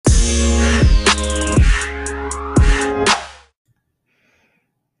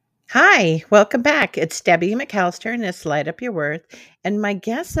Hi, welcome back. It's Debbie McAllister and it's Light Up Your Worth. And my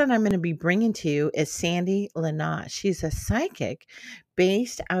guest that I'm going to be bringing to you is Sandy Lana. She's a psychic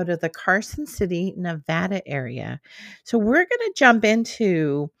based out of the Carson City, Nevada area. So we're going to jump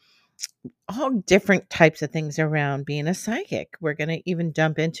into all different types of things around being a psychic. We're going to even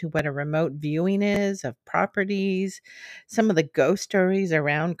jump into what a remote viewing is of properties, some of the ghost stories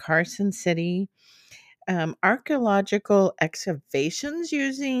around Carson City, archaeological excavations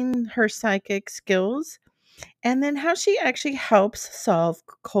using her psychic skills, and then how she actually helps solve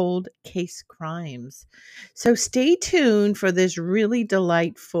cold case crimes. So stay tuned for this really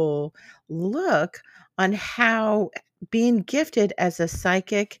delightful look on how being gifted as a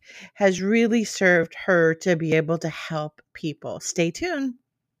psychic has really served her to be able to help people. Stay tuned.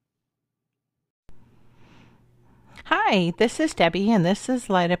 Hi, this is Debbie, and this is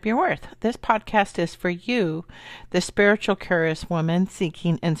Light Up Your Worth. This podcast is for you, the spiritual curious woman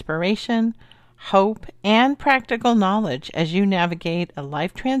seeking inspiration, hope, and practical knowledge as you navigate a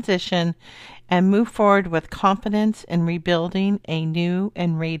life transition and move forward with confidence in rebuilding a new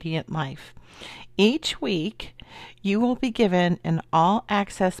and radiant life. Each week, you will be given an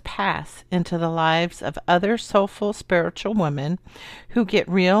all-access pass into the lives of other soulful spiritual women who get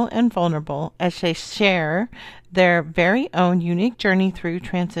real and vulnerable as they share their very own unique journey through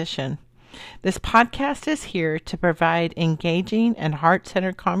transition. This podcast is here to provide engaging and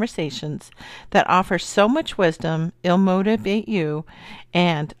heart-centered conversations that offer so much wisdom, it'll motivate you,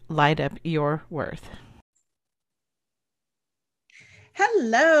 and light up your worth.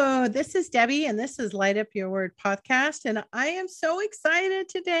 Hello, this is Debbie, and this is Light Up Your Word podcast. And I am so excited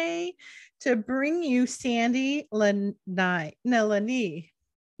today to bring you Sandy Lene.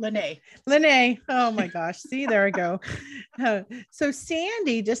 Oh my gosh. See, there I go. So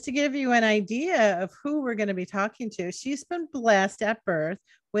Sandy, just to give you an idea of who we're going to be talking to, she's been blessed at birth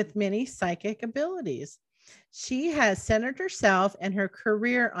with many psychic abilities. She has centered herself and her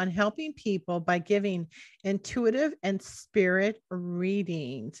career on helping people by giving intuitive and spirit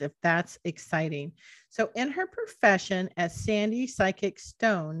readings, if that's exciting. So in her profession as Sandy Psychic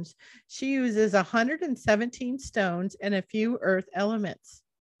Stones, she uses 117 stones and a few earth elements.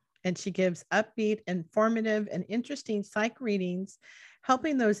 And she gives upbeat, informative, and interesting psych readings,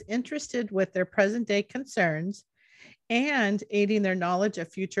 helping those interested with their present day concerns and aiding their knowledge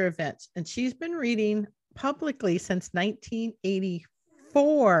of future events. And she's been reading publicly since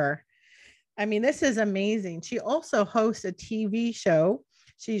 1984. I mean, this is amazing. She also hosts a TV show.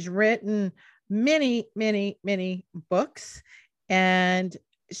 She's written many, many, many books, and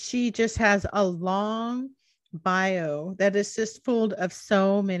she just has a long bio that is just full of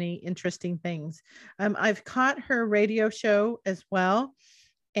so many interesting things. I've caught her radio show as well,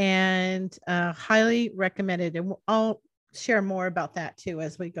 and highly recommended. And I'll share more about that too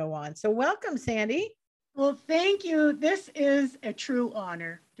as we go on. So welcome, Sandy. Well, thank you. This is a true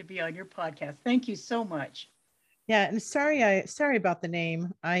honor to be on your podcast. Thank you so much. Yeah, and sorry about the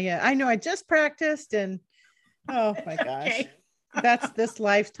name. I know I just practiced, and oh my gosh. Okay. That's this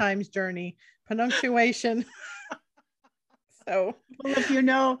lifetime's journey. Punctuation. So, well, if you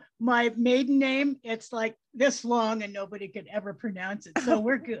know my maiden name, it's like this long and nobody could ever pronounce it. So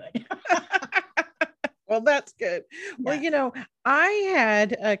we're good. Well, that's good. Yeah. Well, I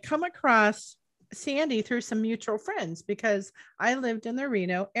had come across Sandy through some mutual friends because I lived in the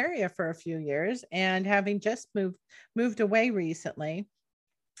Reno area for a few years, and having just moved away recently.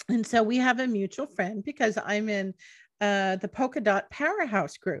 And so we have a mutual friend because I'm in the Polka Dot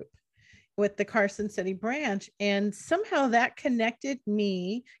Powerhouse group with the Carson City branch. And somehow that connected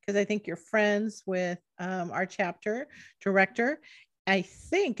me because I think you're friends with our chapter director, I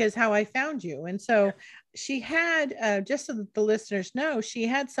think is how I found you. And so she had, just so that the listeners know, she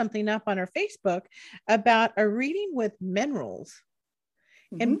had something up on her Facebook about a reading with minerals.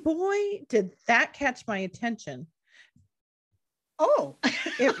 Mm-hmm. And boy, did that catch my attention. Oh,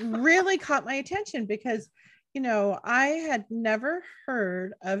 it really caught my attention because, I had never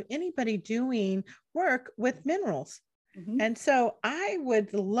heard of anybody doing work with minerals. Mm-hmm. And so I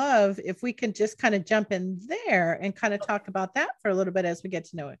would love if we could just kind of jump in there and kind of talk about that for a little bit as we get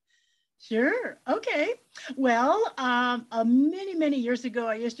to know it. Sure. Okay. Well, many, many years ago,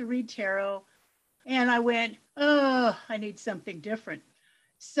 I used to read tarot, and I went, oh, I need something different.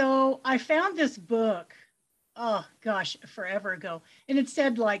 So I found this book, oh gosh, forever ago. And it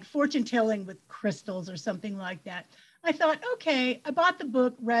said like fortune telling with crystals or something like that. I thought, okay, I bought the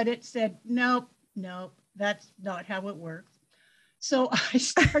book, read it, said, nope, that's not how it works. So I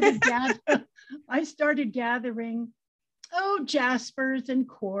started gathering, jaspers and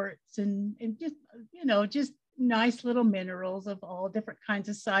quartz and just nice little minerals of all different kinds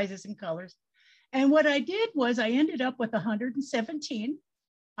of sizes and colors. And what I did was I ended up with 117.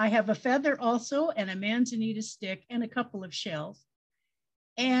 I have a feather also, and a manzanita stick, and a couple of shells.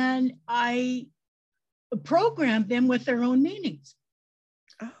 And I programmed them with their own meanings.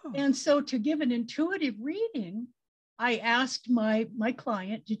 Oh. And so to give an intuitive reading, I asked my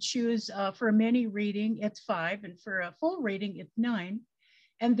client to choose for a mini reading, it's 5, and for a full reading, it's 9.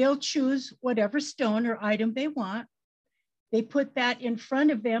 And they'll choose whatever stone or item they want. They put that in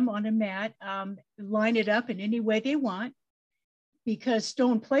front of them on a mat, line it up in any way they want, because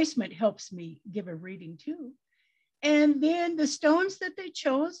stone placement helps me give a reading too. And then the stones that they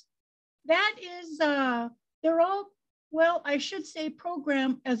chose, that is, they're all, well, I should say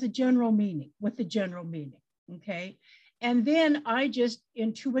programmed as a general meaning, with the general meaning, okay? And then I just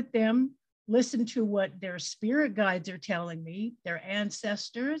intuit them, listen to what their spirit guides are telling me, their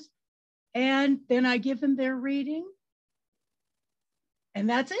ancestors, and then I give them their reading. And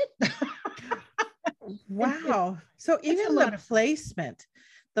that's it. Wow. So even the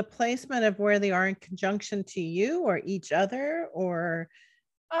placement of where they are in conjunction to you or each other, or?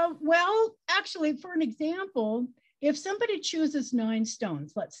 Well, actually, for an example, if somebody chooses 9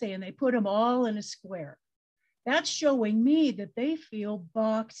 stones, let's say, and they put them all in a square, that's showing me that they feel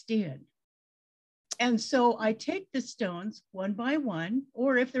boxed in. And so I take the stones one by one,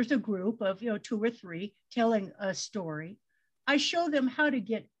 or if there's a group of 2 or 3 telling a story, I show them how to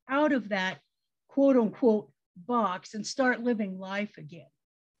get out of that quote unquote box and start living life again.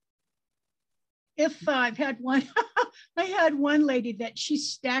 If I've had one, I had one lady that she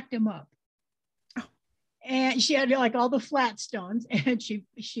stacked them up. And she had like all the flat stones, and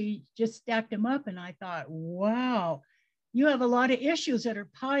she just stacked them up. And I thought, wow, you have a lot of issues that are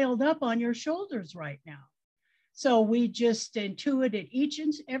piled up on your shoulders right now. So we just intuited each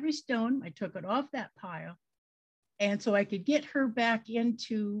and every stone. I took it off that pile. And so I could get her back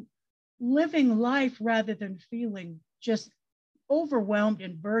into living life rather than feeling just overwhelmed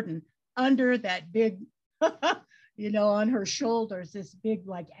and burdened under that big, on her shoulders, this big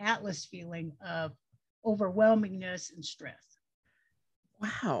like Atlas feeling of overwhelmingness and stress.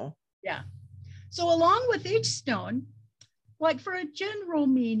 Wow. Yeah. So along with each stone, like for a general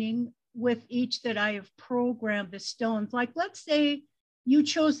meaning with each that I have programmed the stones, like let's say you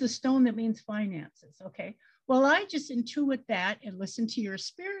chose the stone that means finances. Okay. Well, I just intuit that and listen to your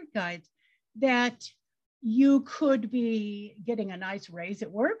spirit guides that you could be getting a nice raise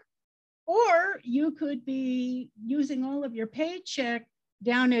at work, or you could be using all of your paycheck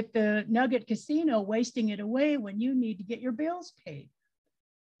down at the Nugget Casino, wasting it away when you need to get your bills paid.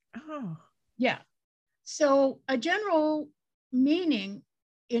 Oh. Yeah. So a general meaning,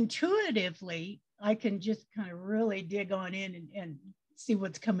 intuitively, I can just kind of really dig on in and see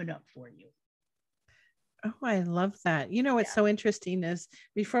what's coming up for you. Oh, I love that. What's so interesting is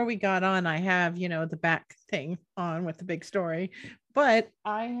before we got on, I have, the back thing on with the big story, but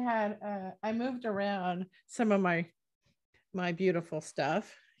I moved around some of my beautiful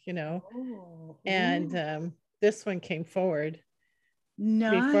stuff, and this one came forward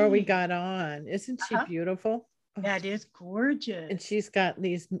before we got on. Isn't she beautiful? That is gorgeous. And she's got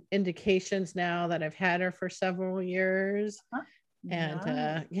these indications now that I've had her for several years.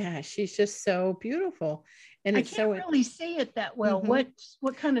 And she's just so beautiful. And I can't really see it that well.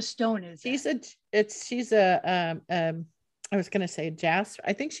 What kind of stone is it? She's a I was gonna say jasper.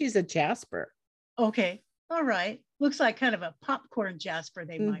 I think she's a jasper. Okay. All right. Looks like kind of a popcorn jasper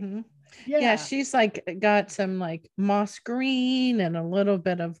they might. Yeah, she's like got some like moss green and a little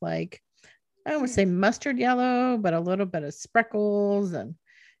bit of like, I would say mustard yellow, but a little bit of speckles, and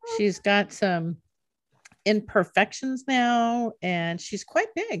she's got some imperfections now, and she's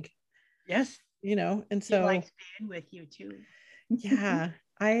quite big. Yes. And so she likes being with you too. Yeah,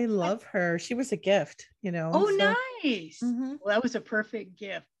 I love her. She was a gift, Oh, so. Nice. Well, that was a perfect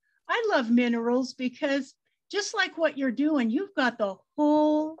gift. I love minerals because just like what you're doing, you've got the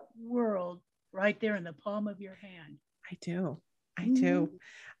whole world right there in the palm of your hand. I do.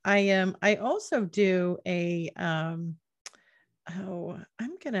 I also do a I'm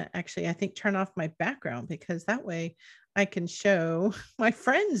gonna actually, I think, turn off my background, because that way I can show my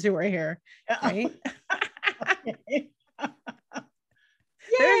friends who are here, right? There's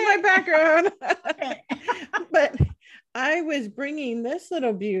my background. But I was bringing this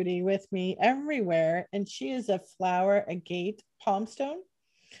little beauty with me everywhere, and she is a flower agate palm stone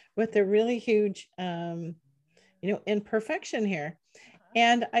with a really huge imperfection here.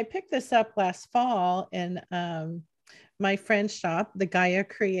 And I picked this up last fall in my friend's shop, the Gaia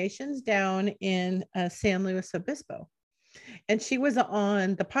Creations, down in San Luis Obispo. And she was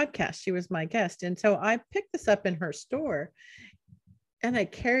on the podcast. She was my guest. And so I picked this up in her store and I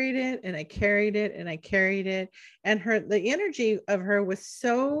carried it and I carried it and I carried it. And the energy of her was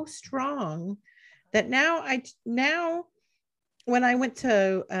so strong that now when I went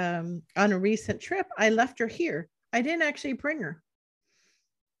to on a recent trip, I left her here. I didn't actually bring her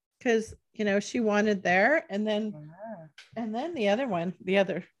because she wanted there. And then the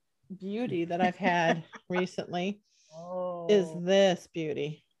other beauty that I've had recently is this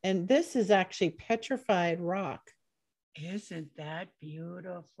beauty. And this is actually petrified rock. Isn't that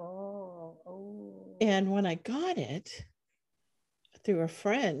beautiful? Oh. And when I got it through a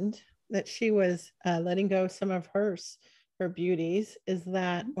friend that she was letting go some of her beauties, is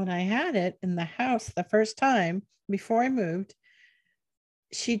that when I had it in the house the first time before I moved,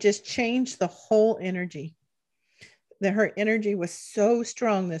 she just changed the whole energy. Her energy was so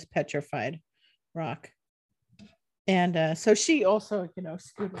strong, this petrified rock. And so she also,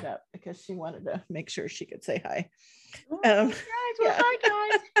 scooted up because she wanted to make sure she could say hi. Guys,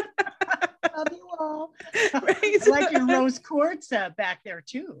 hi guys. Love you all. Right. I like your rose quartz back there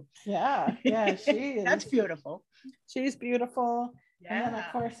too. Yeah, she is. That's beautiful. She's beautiful. Yeah. And then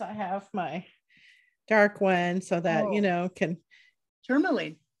of course I have my dark one so that can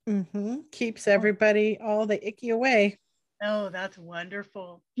tourmaline. Keeps everybody all the icky away. Oh, that's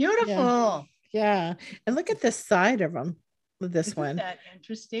wonderful. Beautiful. Yeah. And look at the side of them. This one. That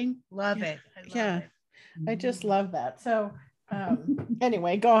interesting. Love it. I love it. I just love that. So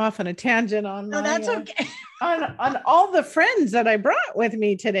anyway, go off on a tangent on that's okay. on all the friends that I brought with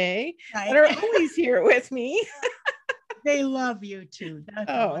me today that are always here with me. They love you too. That's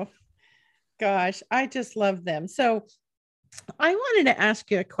awesome. Gosh, I just love them. So I wanted to ask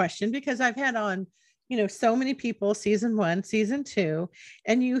you a question because I've had on so many people, season 1, season 2,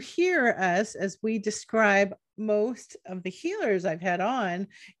 and you hear us as we describe most of the healers I've had on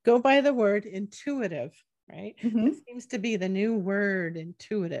go by the word intuitive, right? It seems to be the new word,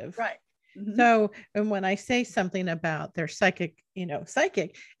 intuitive. Right. So, and when I say something about their psychic,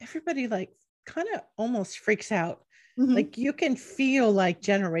 everybody like kind of almost freaks out. Like you can feel like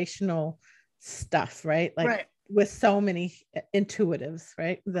generational stuff, right? Like with so many intuitives,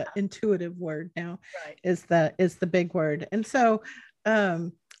 right? The intuitive word now is the big word. And so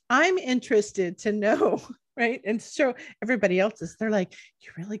I'm interested to know, right? And so everybody else they're like,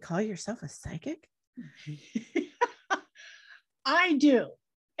 you really call yourself a psychic? I do.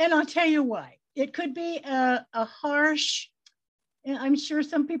 And I'll tell you why. It could be a harsh, and I'm sure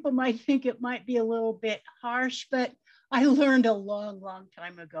some people might think it might be a little bit harsh, but I learned a long, long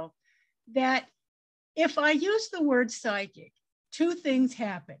time ago that if I use the word psychic, 2 things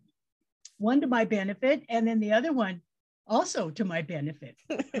happen. One to my benefit, and then the other one also to my benefit.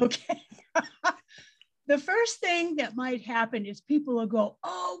 Okay. The first thing that might happen is people will go,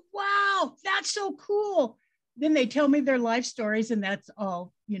 oh, wow, that's so cool. Then they tell me their life stories, and that's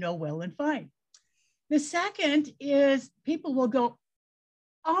all, well and fine. The second is people will go,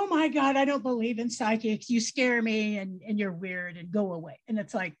 oh my God, I don't believe in psychics. You scare me and you're weird and go away. And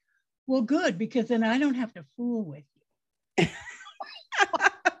it's like, well, good, because then I don't have to fool with you.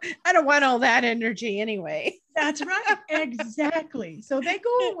 I don't want all that energy anyway. That's right. Exactly. So they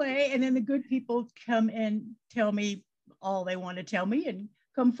go away, and then the good people come and tell me all they want to tell me and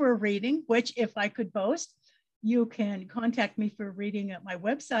come for a reading, which if I could boast, you can contact me for a reading at my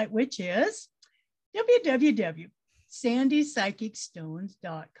website, which is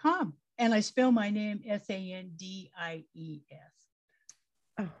www.sandypsychicstones.com. And I spell my name Sandies.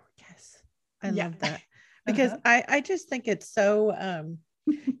 Oh, yes. I love that. Because I just think it's so,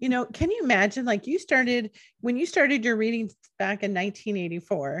 can you imagine, like when you started your readings back in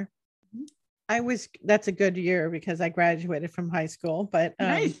 1984, that's a good year because I graduated from high school, but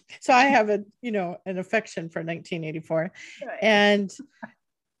nice. So I have an affection for 1984. Right.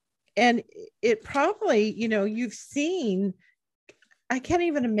 And it probably, you've seen, I can't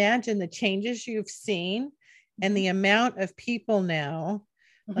even imagine the changes you've seen and the amount of people now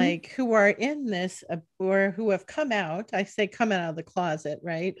like who are in this or who have come out, I say come out of the closet,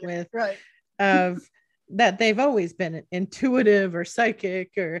 right? With of that they've always been intuitive or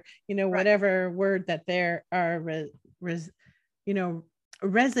psychic or, whatever word that they are,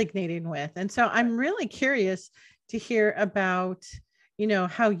 resonating with. And so I'm really curious to hear about,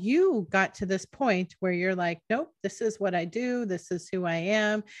 how you got to this point where you're like, nope, this is what I do. This is who I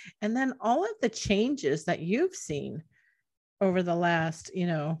am. And then all of the changes that you've seen over the last,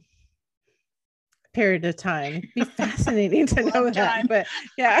 period of time. It'd be fascinating to know that, but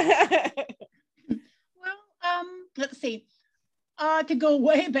yeah. Well, let's see. To go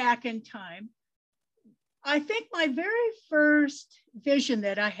way back in time, I think my very first vision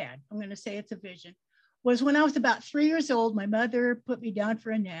that I had, I'm going to say it's a vision, was when I was about 3 years old. My mother put me down for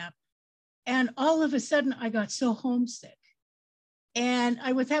a nap, and all of a sudden I got so homesick. And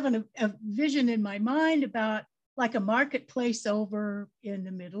I was having a vision in my mind about like a marketplace over in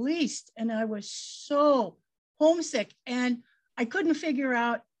the Middle East. And I was so homesick, and I couldn't figure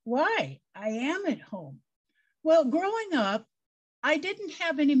out why I am at home. Well, growing up, I didn't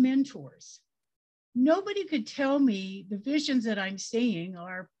have any mentors. Nobody could tell me the visions that I'm seeing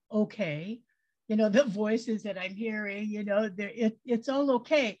are okay. The voices that I'm hearing, it's all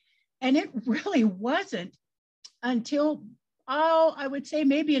okay. And it really wasn't until, I would say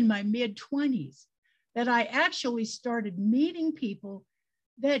maybe in my mid-20s, that I actually started meeting people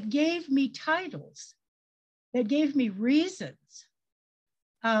that gave me titles, that gave me reasons.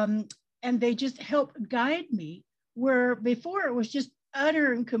 And they just helped guide me, where before it was just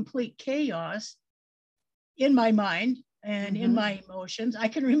utter and complete chaos in my mind and in my emotions. I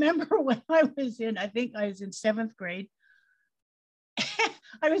can remember when I think I was in 7th grade.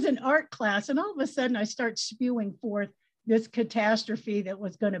 I was in art class, and all of a sudden I start spewing forth this catastrophe that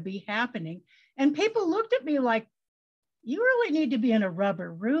was going to be happening. And people looked at me like, you really need to be in a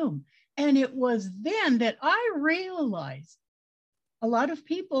rubber room. And it was then that I realized a lot of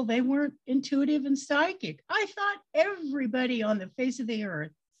people, they weren't intuitive and psychic. I thought everybody on the face of the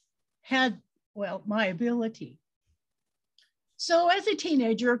earth had, well, my ability. So as a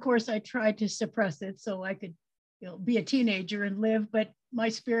teenager, of course, I tried to suppress it so I could be a teenager and live. But my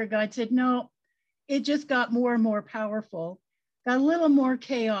spirit guide said, no, it just got more and more powerful, got a little more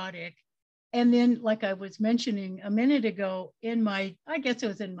chaotic. And then, like I was mentioning a minute ago, I guess it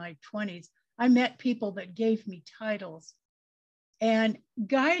was in my 20s, I met people that gave me titles and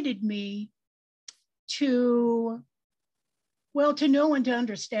guided me to know and to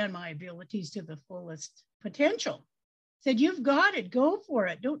understand my abilities to the fullest potential. Said, you've got it, go for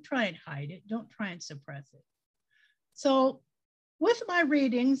it. Don't try and hide it. Don't try and suppress it. So with my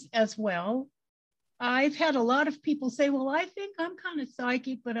readings as well, I've had a lot of people say, well, I think I'm kind of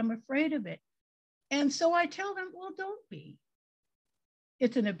psychic, but I'm afraid of it. And so I tell them, well, don't be.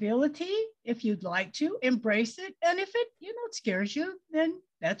 It's an ability. If you'd like to, embrace it. And if it, scares you, then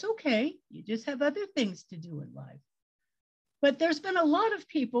that's okay. You just have other things to do in life. But there's been a lot of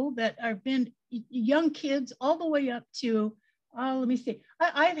people that have been young kids all the way up to, let me see.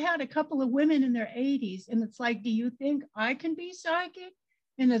 I've had a couple of women in their 80s, and it's like, do you think I can be psychic?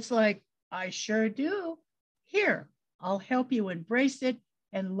 And it's like, I sure do. Here, I'll help you embrace it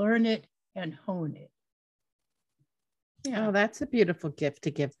and learn it and hone it. Yeah. Oh, that's a beautiful gift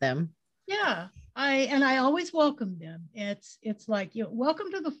to give them. Yeah. I always welcome them. It's like, welcome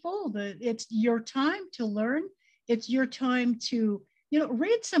to the fold. It's your time to learn. It's your time to,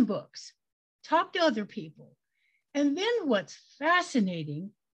 read some books, talk to other people. And then what's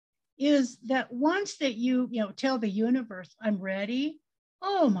fascinating is that once that you tell the universe, I'm ready,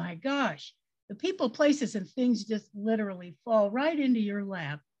 oh my gosh, the people, places, and things just literally fall right into your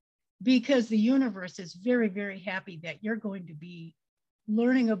lap, because the universe is very, very happy that you're going to be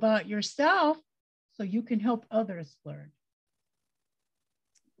learning about yourself so you can help others learn.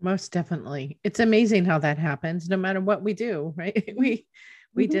 Most definitely. It's amazing how that happens no matter what we do, right?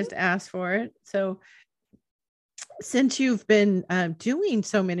 We just ask for it. So since you've been doing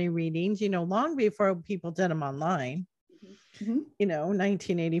so many readings, long before people did them online,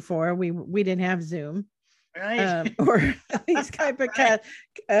 1984, we didn't have Zoom, right? Or these type of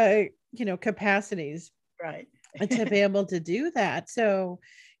capacities, right? To be able to do that. So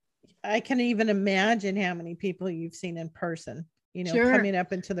I can even imagine how many people you've seen in person, sure. Coming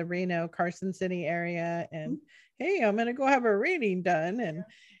up into the Reno, Carson City area, and hey, I'm going to go have a reading done.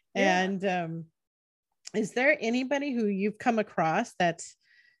 And is there anybody who you've come across that's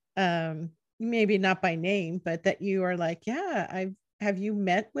maybe not by name, but that you are like, yeah, have you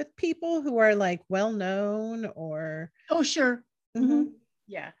met with people who are like well known or? Oh, sure.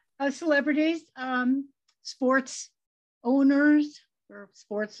 Yeah. Celebrities, sports owners or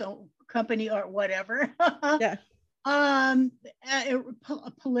sports company or whatever. Yeah.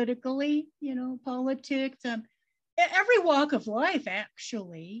 Politically, politics, every walk of life,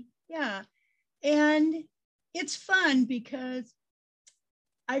 actually. Yeah. And it's fun because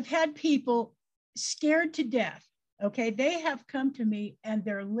I've had people scared to death. Okay. They have come to me and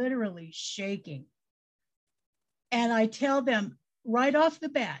they're literally shaking. And I tell them right off the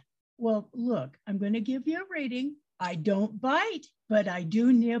bat, well, look, I'm going to give you a reading. I don't bite, but I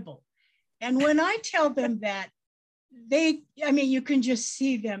do nibble. And when I tell them that, you can just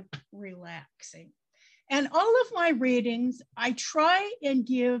see them relaxing. And all of my readings, I try and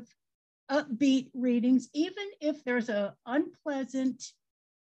give upbeat readings, even if there's a unpleasant,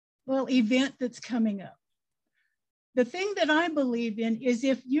 well, event that's coming up. The thing that I believe in is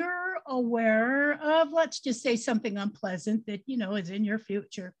if you're aware of, let's just say something unpleasant that, you know, is in your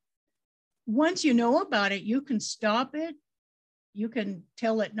future, once you know about it, you can stop it. You can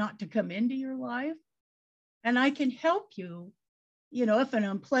tell it not to come into your life. And I can help you, you know, if an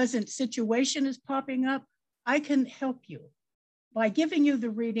unpleasant situation is popping up, I can help you by giving you the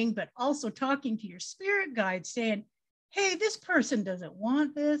reading, but also talking to your spirit guide saying, hey, this person doesn't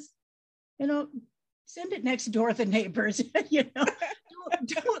want this, you know, send it next door to the neighbors, you know,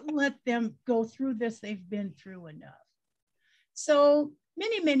 don't let them go through this. They've been through enough. So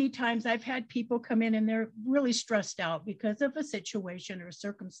many times I've had people come in and they're really stressed out because of a situation or a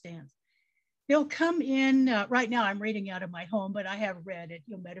circumstance. They'll come in, right now I'm reading out of my home, but I have read at,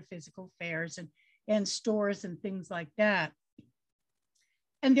 you know, metaphysical fairs and stores and things like that.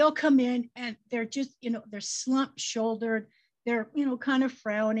 And they'll come in and they're just, you know, they're slumped shouldered. They're, you know, kind of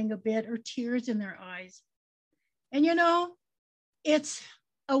frowning a bit or tears in their eyes. And, you know, it's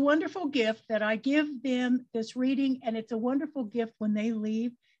a wonderful gift that I give them this reading. And it's a wonderful gift when they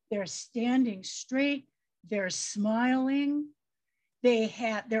leave. They're standing straight. They're smiling. They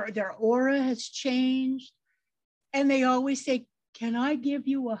have their aura has changed. And they always say, can I give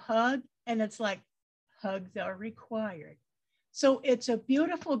you a hug? And it's like, hugs are required. So it's a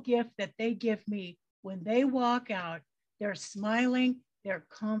beautiful gift that they give me when they walk out. They're smiling, they're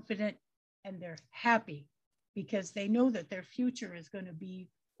confident, and they're happy because they know that their future is going to be,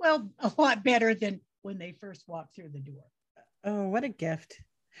 well, a lot better than when they first walked through the door. Oh, what a gift.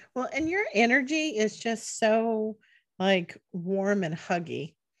 Well, and your energy is just so like warm and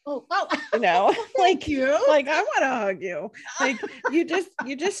huggy. Oh, you know, like you. Like I want to hug you. Like you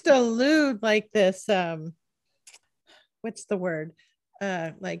just allude like this, what's the word?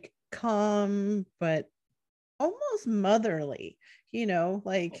 Like calm, but almost motherly, you know,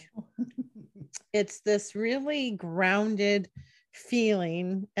 like it's this really grounded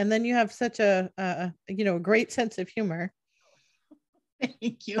feeling. And then you have such a you know, a great sense of humor.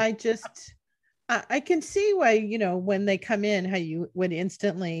 Thank you. I can see why, you know, when they come in, how you would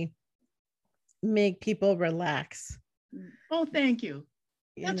instantly make people relax. Oh, thank you.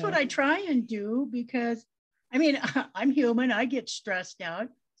 That's what I try and do because, I mean, I'm human. I get stressed out.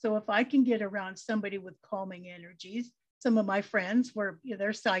 So if I can get around somebody with calming energies, some of my friends were, you know,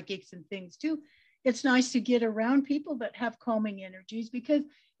 they're psychics and things too. It's nice to get around people that have calming energies because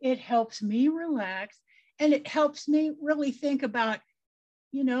it helps me relax and it helps me really think about,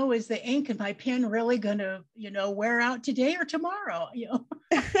 you know, is the ink in my pen really going to, you know, wear out today or tomorrow? You know,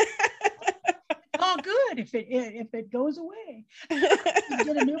 it's all good if it goes away.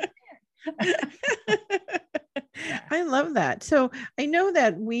 Get a new pen. I love that. So I know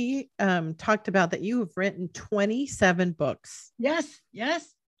that we talked about that you have written 27 books. Yes.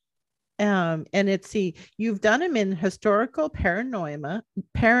 And you've done them in historical paranormal,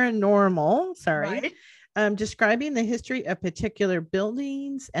 sorry. Right. Describing the history of particular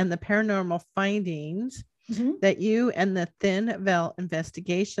buildings and the paranormal findings that you and the Thin Veil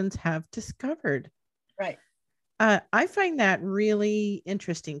Investigations have discovered. Right. I find that really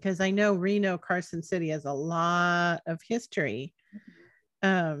interesting because I know Reno, Carson City has a lot of history.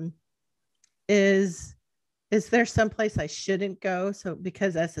 Is there someplace I shouldn't go? So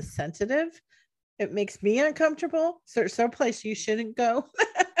because as a sensitive, it makes me uncomfortable. So there's someplace you shouldn't go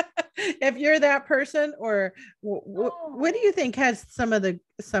if you're that person, or what do you think has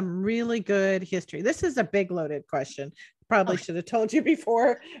some really good history? This is a big loaded question. Probably should have told you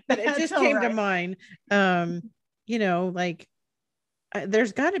before, but it just came to mind. You know, like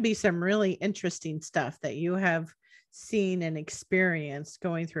there's got to be some really interesting stuff that you have seen and experienced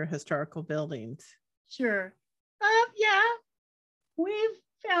going through historical buildings. Sure. Yeah, we've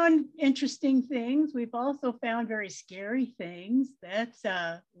found interesting things. We've also found very scary things. That's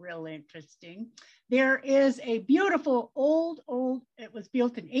real interesting. There is a beautiful old, it was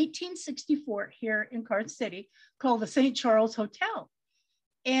built in 1864 here in Carson City called the St. Charles Hotel.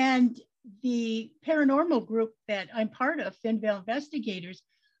 And the paranormal group that I'm part of, Thin Veil Investigators,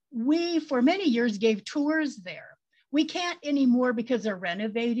 we for many years gave tours there. We can't anymore because they're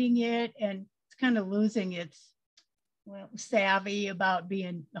renovating it and it's kind of losing its, well, savvy about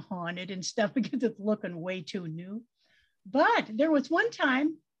being haunted and stuff because it's looking way too new. But there was one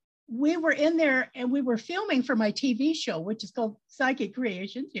time we were in there and we were filming for my TV show, which is called Psychic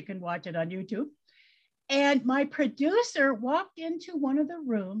Creations. You can watch it on YouTube. And my producer walked into one of the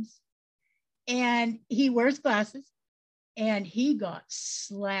rooms and he wears glasses and he got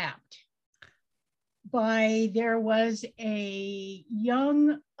slapped. there was a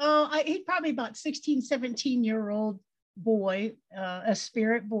young, he's probably about 16, 17-year-old boy, a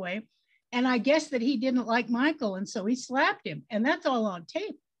spirit boy. And I guess that he didn't like Michael. And so he slapped him. And that's all on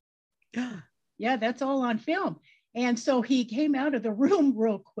tape. Yeah, that's all on film. And so he came out of the room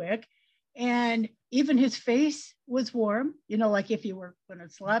real quick. And even his face was warm, like if you were going to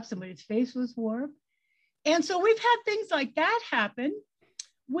slap somebody, his face was warm. And so we've had things like that happen.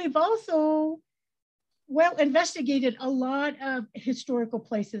 We've also, investigated a lot of historical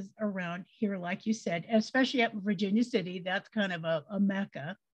places around here, like you said, especially at Virginia City. That's kind of a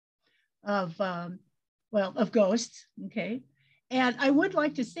mecca of, of ghosts, okay? And I would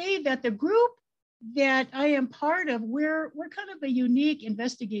like to say that the group that I am part of, we're kind of a unique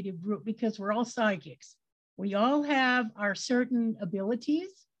investigative group because we're all psychics. We all have our certain abilities,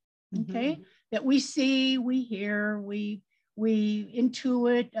 okay, that we see, we hear, we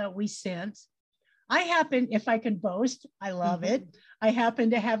intuit, we sense. I happen, if I can boast, I love it. I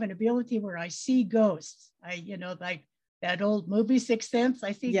happen to have an ability where I see ghosts. Like that old movie, Sixth Sense,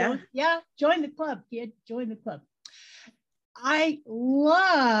 I see ghosts. Yeah, join the club, kid, join the club. I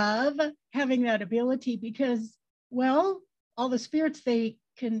love having that ability because, all the spirits, they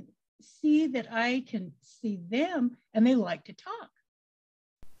can see that I can see them and they like to talk.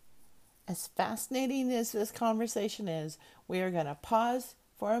 As fascinating as this conversation is, we are going to pause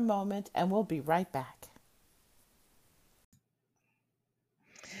for a moment and we'll be right back.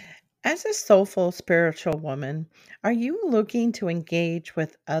 As a soulful spiritual woman, are you looking to engage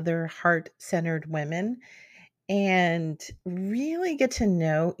with other heart-centered women and really get to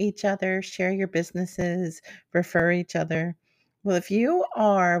know each other, share your businesses, refer each other? Well, if you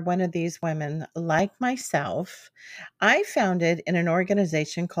are one of these women like myself, I founded in an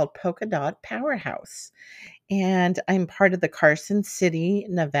organization called Polka Dot Powerhouse. And I'm part of the Carson City,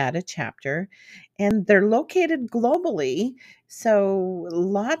 Nevada chapter, and they're located globally. So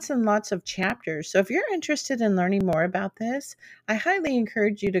lots and lots of chapters. So if you're interested in learning more about this, I highly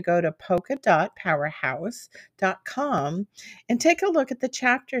encourage you to go to polkadotpowerhouse.com and take a look at the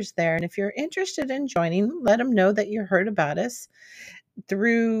chapters there. And if you're interested in joining, let them know that you heard about us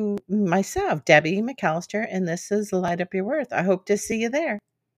through myself, Debbie McAllister, and this is Light Up Your Worth. I hope to see you there.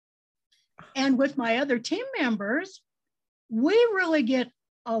 And with my other team members, we really get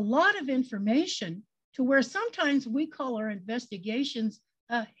a lot of information to where sometimes we call our investigations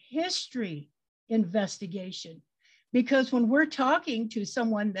a history investigation. Because when we're talking to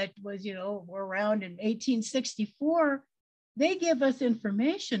someone that was, around in 1864, they give us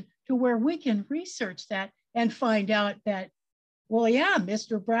information to where we can research that and find out that,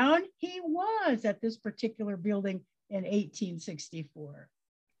 Mr. Brown, he was at this particular building in 1864.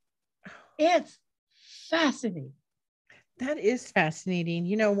 It's fascinating. That is fascinating.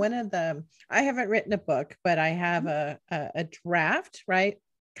 I haven't written a book, but I have a draft, right?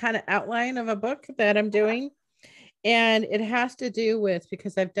 Kind of outline of a book that I'm doing. And it has to do with,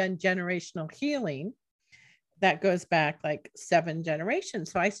 because I've done generational healing that goes back like 7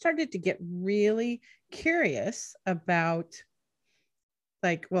 generations. So I started to get really curious about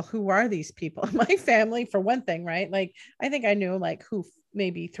who are these people? My family, for one thing, right? Like, I think I knew who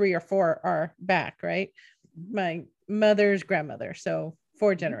maybe 3 or 4 are back, right? My mother's grandmother, so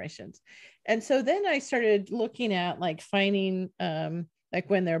 4 generations. And so then I started looking at finding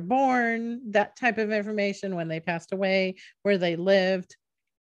when they're born, that type of information, when they passed away, where they lived.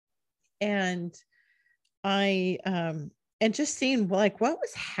 And I and just seeing what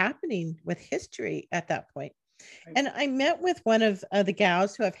was happening with history at that point. And I met with one of the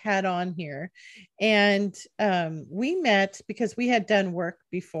gals who I've had on here, and we met because we had done work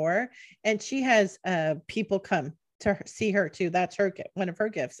before, and she has people come to see her too. That's one of her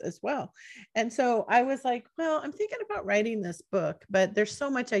gifts as well. And so I was like, well, I'm thinking about writing this book, but there's so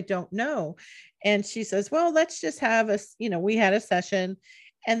much I don't know. And she says, well, let's just have we had a session,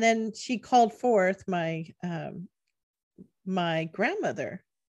 and then she called forth my my grandmother,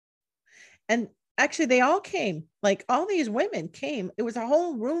 and actually they all came, all these women came. It was a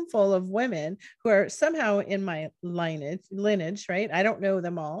whole room full of women who are somehow in my lineage, right? I don't know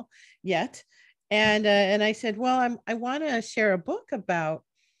them all yet. And I said, well, I want to share a book about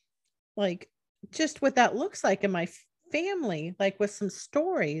just what that looks like in my family, with some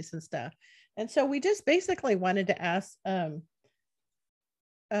stories and stuff. And so we just basically wanted to ask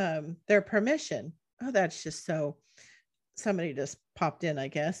their permission. Oh, that's just so, somebody just popped in, I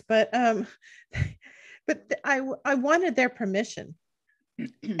guess. But I wanted their permission,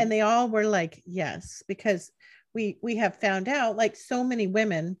 and they all were like, yes, because we have found out so many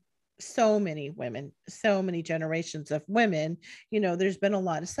women so many women, so many generations of women, there's been a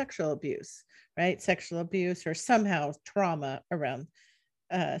lot of sexual abuse, right? Sexual abuse or somehow trauma around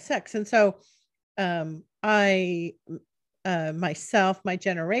sex. And so I myself, my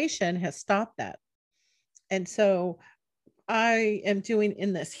generation has stopped that. And so I am doing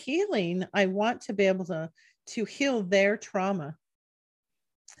in this healing, I want to be able to heal their trauma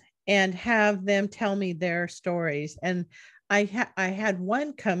and have them tell me their stories. And I had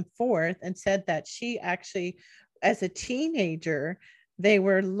one come forth and said that she actually, as a teenager, they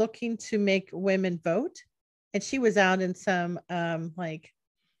were looking to make women vote, and she was out in some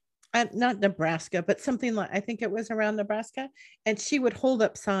not Nebraska, but something like, I think it was around Nebraska, and she would hold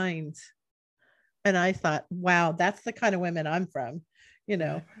up signs. And I thought, wow, that's the kind of women I'm from,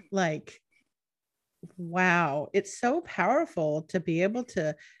 like, wow, it's so powerful to be able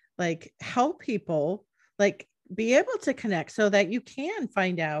to like help people, like be able to connect so that you can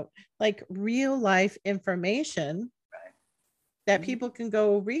find out like real life information that people can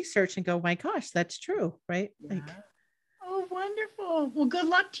go research and go, my gosh, that's true, right? Yeah. Like, oh, wonderful. Well, good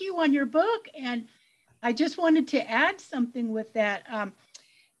luck to you on your book. And I just wanted to add something with that.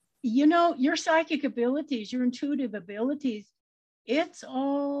 Your psychic abilities, your intuitive abilities, it's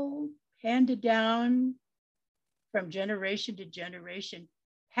all handed down from generation to generation.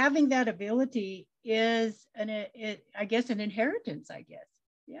 Having that ability is I guess an inheritance, I guess.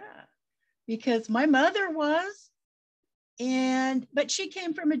 Yeah. Because my mother was, but she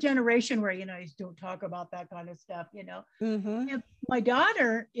came from a generation where, you don't talk about that kind of stuff, Mm-hmm. And my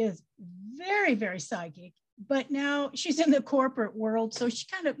daughter is very, very psychic, but now she's in the corporate world. So she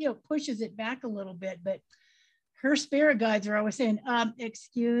kind of, pushes it back a little bit, but her spirit guides are always saying,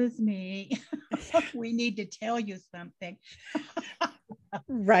 excuse me, we need to tell you something.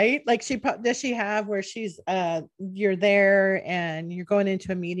 Right? Like does she have where she's you're there and you're going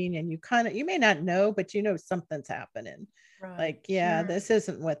into a meeting and you may not know, but something's happening. Right. Like, yeah, sure. This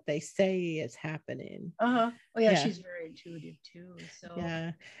isn't what they say is happening. Oh yeah, she's very intuitive too. So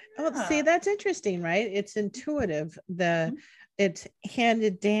yeah. Oh, see, that's interesting, right? It's intuitive. It's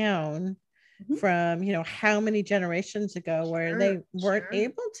handed down from how many generations ago where they weren't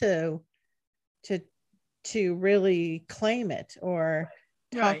able to really claim it or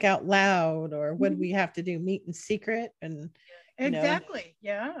talk out loud, or would we have to do meet in secret and exactly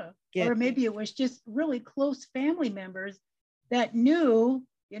or maybe it was just really close family members that knew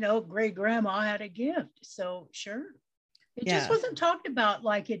great grandma had a gift. So sure, it just wasn't talked about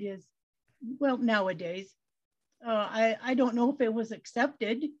like it is nowadays. I don't know if it was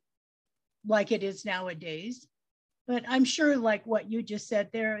accepted like it is nowadays, but I'm sure like what you just said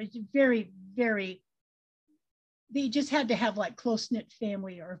there is very, very, they just had to have like close-knit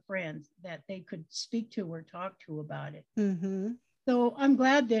family or friends that they could speak to or talk to about it. Mm-hmm. So I'm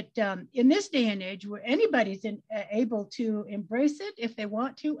glad that in this day and age where anybody's able to embrace it if they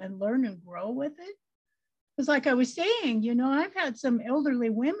want to and learn and grow with it. Because like I was saying, I've had some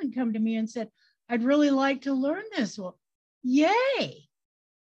elderly women come to me and said, I'd really like to learn this. Well, yay.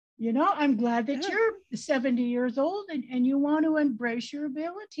 I'm glad that you're 70 years old and you want to embrace your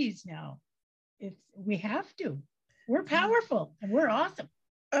abilities now. We have to. We're powerful and we're awesome.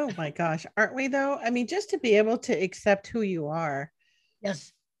 Oh my gosh, aren't we though? I mean, just to be able to accept who you are.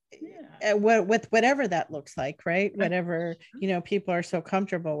 Yes. Yeah. With whatever that looks like, right? Whatever, people are so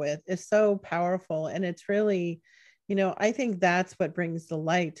comfortable with is so powerful. And it's really, I think that's what brings the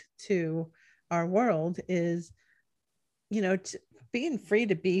light to our world is, being free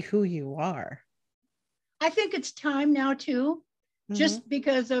to be who you are. I think it's time now too, just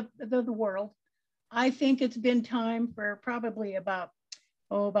because of the world. I think it's been time for probably about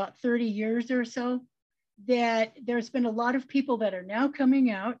 30 years or so that there's been a lot of people that are now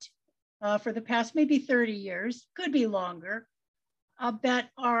coming out for the past maybe 30 years, could be longer,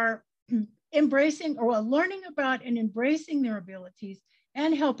 that are embracing or learning about and embracing their abilities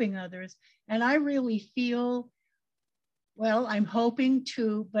and helping others. And I really feel, I'm hoping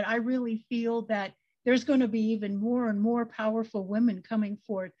to, but I really feel that there's going to be even more and more powerful women coming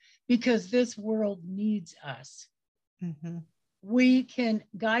forth because this world needs us. Mm-hmm. We can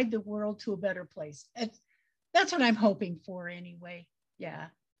guide the world to a better place. That's what I'm hoping for anyway. Yeah.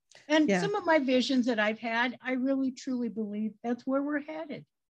 And some of my visions that I've had, I really truly believe that's where we're headed.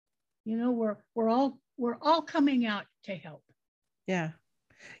 We're all coming out to help. Yeah.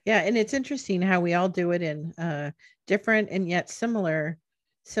 Yeah. And it's interesting how we all do it in different and yet similar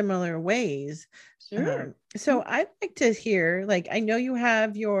ways. Sure. So I'd like to hear, like, I know you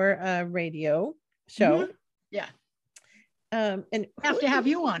have your radio show. Mm-hmm. Yeah. And have to have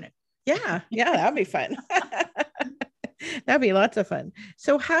you on it. Yeah, that'd be fun. That'd be lots of fun.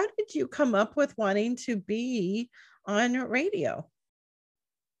 So how did you come up with wanting to be on radio?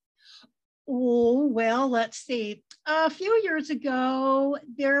 Oh, well, let's see. A few years ago,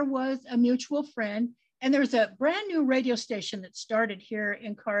 there was a mutual friend, and there's a brand new radio station that started here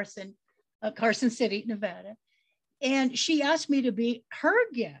in Carson City, Nevada. And she asked me to be her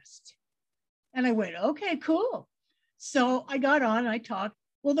guest. And I went, okay, cool. So I got on, I talked.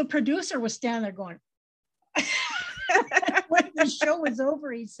 Well, the producer was standing there going, when the show was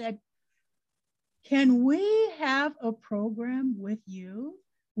over, he said, can we have a program with you?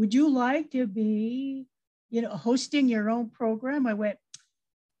 Would you like to be, hosting your own program? I went,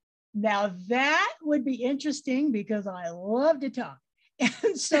 now that would be interesting because I love to talk.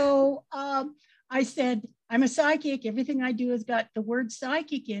 And so I said, I'm a psychic. Everything I do has got the word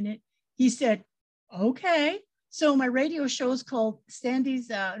psychic in it. He said, okay. So my radio show is called Sandy's,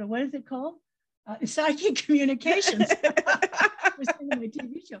 what is it called? Psychic Communications. Was my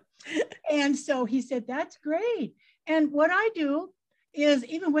TV show. And so he said, that's great. And what I do is,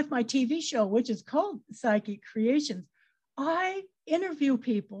 even with my TV show, which is called Psychic Creations, I interview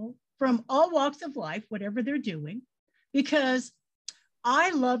people from all walks of life, whatever they're doing, because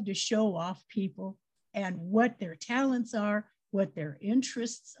I love to show off people and what their talents are, what their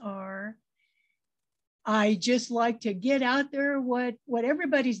interests are. I just like to get out there what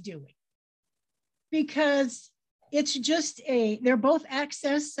everybody's doing, because it's just they're both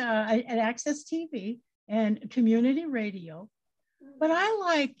access TV and community radio. But I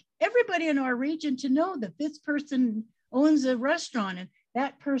like everybody in our region to know that this person owns a restaurant, and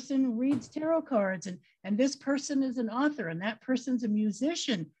that person reads tarot cards, and this person is an author, and that person's a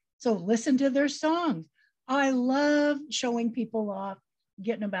musician. So listen to their songs. I love showing people off,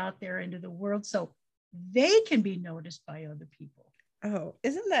 getting them out there into the world so they can be noticed by other people. Oh,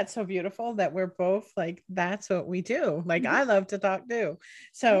 isn't that so beautiful that we're both like, that's what we do. Like, I love to talk too.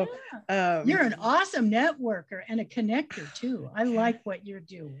 So you're an awesome networker and a connector too. I like what you're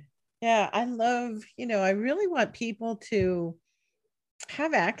doing. Yeah, I love, I really want people to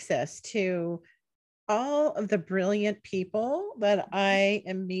have access to all of the brilliant people that I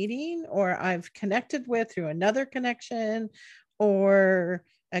am meeting or I've connected with through another connection or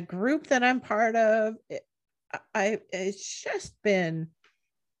a group that I'm part of. It's just been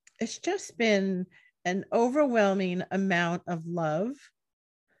an overwhelming amount of love,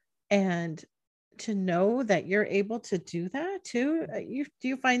 and to know that you're able to do that too. Do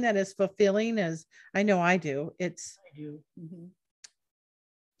you find that as fulfilling as I know I do? I do.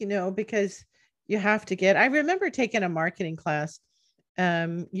 Mm-hmm. Because you have to I remember taking a marketing class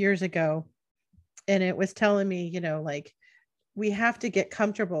years ago, and it was telling me, like, we have to get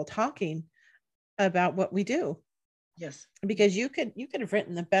comfortable talking about what we do. Yes. Because you could have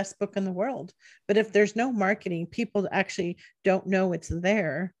written the best book in the world, but if there's no marketing, people actually don't know it's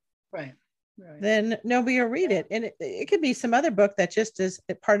there. Right. Then nobody will read it. And it could be some other book that just is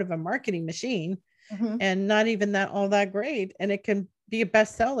part of a marketing machine, and not even all that great. And it can be a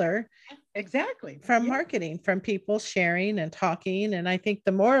bestseller. Exactly. From marketing, from people sharing and talking. And I think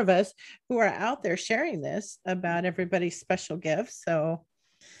the more of us who are out there sharing this about everybody's special gifts. So,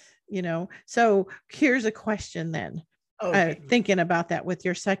 so here's a question then. Okay. Thinking about that with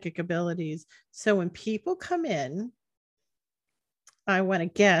your psychic abilities. So when people come in, I want to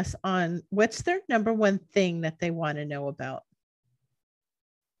guess on what's their number one thing that they want to know about.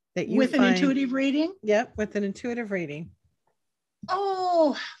 That you with an intuitive reading? Yep, with an intuitive reading.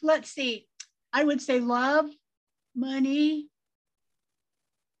 Oh, let's see. I would say love, money.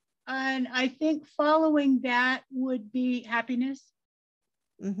 And I think following that would be happiness.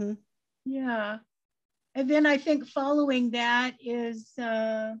 Mm-hmm. Yeah. And then I think following that is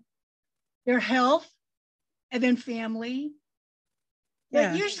their health, and then family.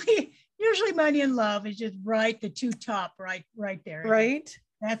 But usually money and love is just the two top right there. Right.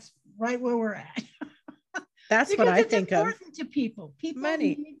 That's right where we're at. That's what I think of. It's important to people.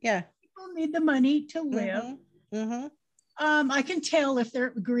 Money. People need the money to live. Mm-hmm. I can tell if they're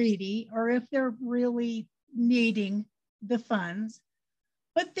greedy or if they're really needing the funds.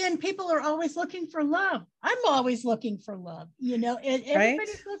 But then people are always looking for love. I'm always looking for love, and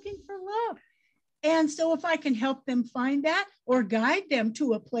everybody's looking for love. And so if I can help them find that or guide them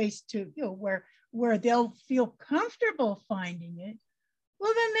to a place to, where they'll feel comfortable finding it,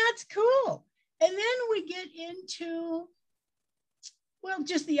 well, then that's cool. And then we get into,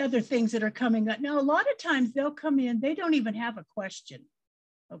 just the other things that are coming up. Now, a lot of times they'll come in, they don't even have a question.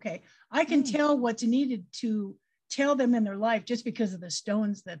 Okay. I can tell what's needed to tell them in their life just because of the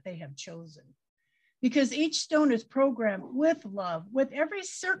stones that they have chosen. Because each stone is programmed with love, with every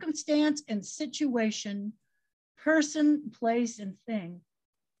circumstance and situation person, place, and thing,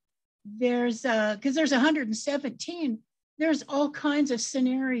 there's because there's 117, there's all kinds of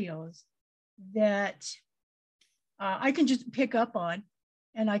scenarios that I can just pick up on,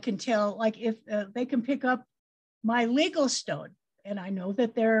 and I can tell, like, if they can pick up my legal stone, and I know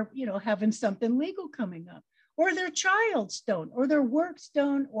that they're, having something legal coming up, or their child stone, or their work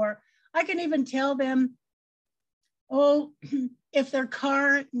stone, or I can even tell them, oh, if their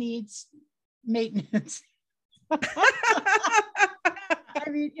car needs maintenance. I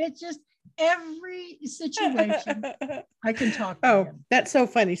mean, it's just every situation I can talk to them. That's so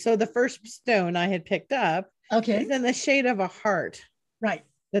funny. So the first stone I had picked up is in the shade of a heart. Right.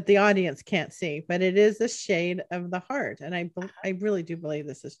 That the audience can't see, but it is the shade of the heart. And I really do believe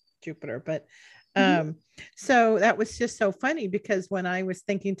this is Jupiter, but so that was just so funny, because when I was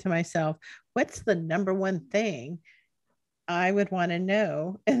thinking to myself, what's the number one thing I would want to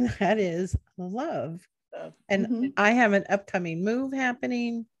know? And that is love. And I have an upcoming move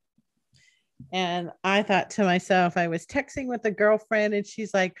happening. And I thought to myself, I was texting with a girlfriend and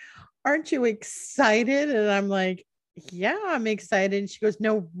she's like, aren't you excited? And I'm like, yeah, I'm excited. And she goes,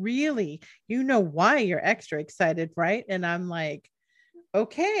 no, really, you know why you're extra excited, right? And I'm like,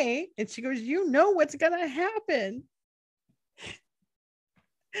 okay. And she goes, you know what's gonna happen.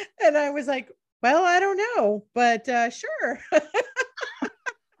 And I was like, well, I don't know, but sure.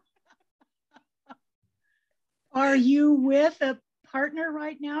 Are you with a partner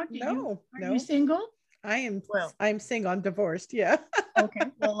right now? No. Are you single? I'm single. I'm divorced. Yeah. Okay.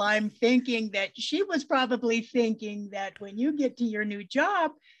 Well, I'm thinking that she was probably thinking that when you get to your new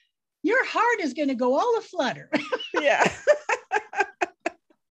job, your heart is going to go all aflutter. Yeah.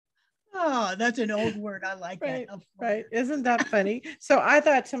 Oh, that's an old word. I like that. Right. Right. Isn't that funny? So I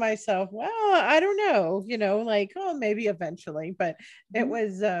thought to myself, well, I don't know, like, oh, maybe eventually, but it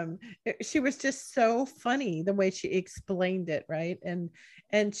was, she was just so funny the way she explained it. Right. And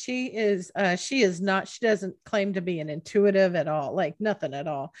she doesn't claim to be an intuitive at all, like nothing at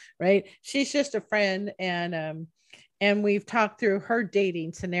all. Right. She's just a friend. And we've talked through her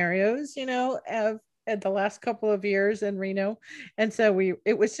dating scenarios, at the last couple of years in Reno. And so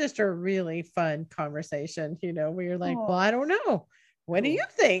it was just a really fun conversation. We were like, well, I don't know. What do you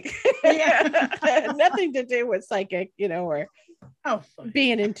think? Yeah. Nothing to do with psychic, or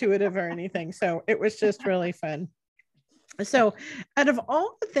being intuitive or anything. So it was just really fun. So out of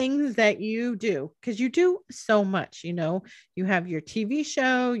all the things that you do, because you do so much, you have your TV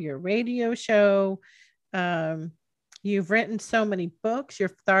show, your radio show, you've written so many books,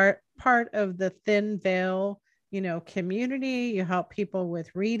 you're part of the Thin Veil, community, you help people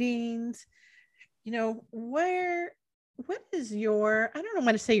with readings, what is your, I don't know,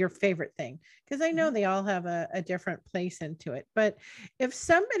 want to say your favorite thing, because I know they all have a different place into it. But if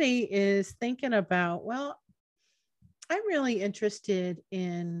somebody is thinking about, well, I'm really interested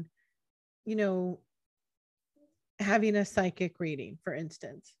in, having a psychic reading, for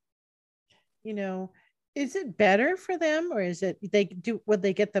instance, is it better for them, or is it would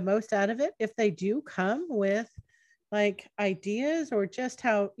they get the most out of it if they do come with like ideas, or just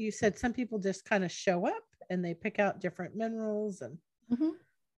how you said some people just kind of show up and they pick out different minerals and a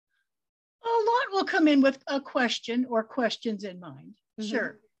lot will come in with a question or questions in mind.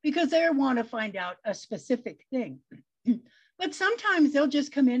 Sure, because they want to find out a specific thing. But sometimes they'll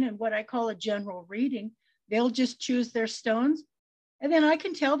just come in what I call a general reading. They'll just choose their stones, and then I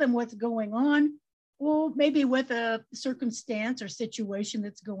can tell them what's going on. Well, maybe with a circumstance or situation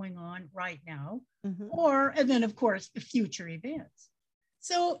that's going on right now, and then of course, future events.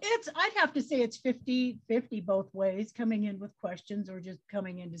 So I'd have to say it's 50-50 both ways, coming in with questions or just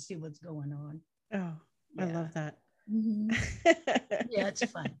coming in to see what's going on. Oh, yeah. I love that. Yeah, it's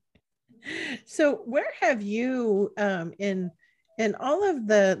fun. So where have you, in all of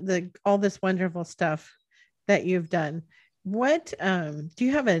all this wonderful stuff that you've done, what do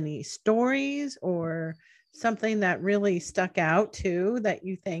you have any stories or something that really stuck out too that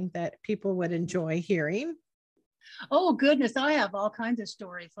you think that people would enjoy hearing? Oh goodness, I have all kinds of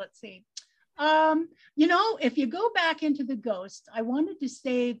stories. Let's see. If you go back into the ghosts, I wanted to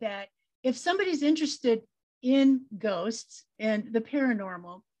say that if somebody's interested in ghosts and the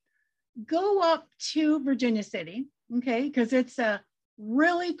paranormal, go up to Virginia City, okay, because it's a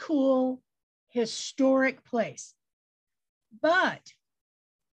really cool historic place. But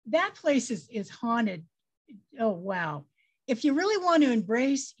that place is haunted. Oh, wow. If you really want to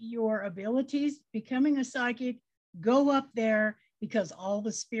embrace your abilities, becoming a psychic, go up there, because all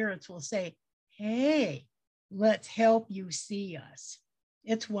the spirits will say, hey, let's help you see us.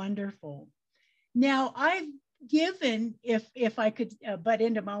 It's wonderful. Now, I've given, if I could butt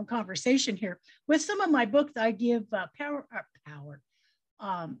into my own conversation here, with some of my books, I give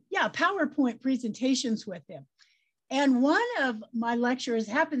PowerPoint presentations with them. And one of my lectures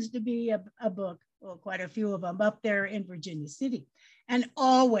happens to be a book, well, quite a few of them up there in Virginia City. And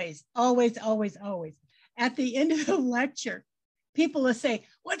always, always, always, always, at the end of the lecture, people will say,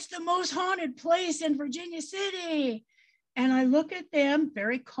 "What's the most haunted place in Virginia City?" And I look at them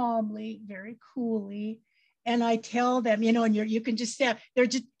very calmly, very coolly, and I tell them, and you can just say they're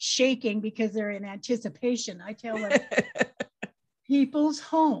just shaking because they're in anticipation. I tell them, people's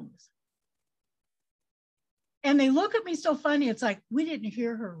homes. And they look at me so funny. It's like, we didn't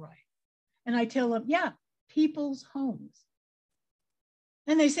hear her right. And I tell them, yeah, people's homes.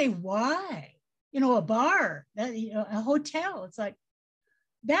 And they say, why? A bar, a hotel. It's like,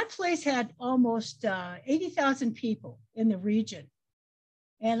 that place had almost 80,000 people in the region.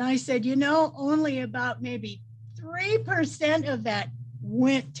 And I said, only about maybe 3% of that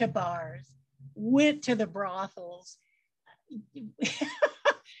went to bars, went to the brothels.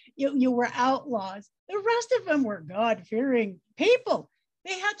 You were outlaws. The rest of them were God-fearing people.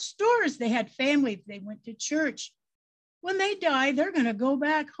 They had stores, they had families, they went to church. When they die, they're going to go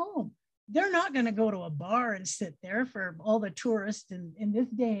back home. They're not going to go to a bar and sit there for all the tourists in this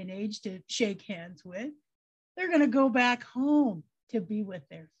day and age to shake hands with. They're going to go back home to be with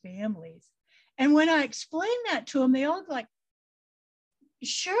their families. And when I explained that to them, they all go like,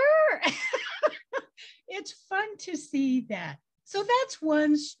 sure. It's fun to see that. So that's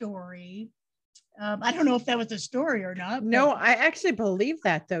one story. I don't know if that was a story or not. No, I actually believe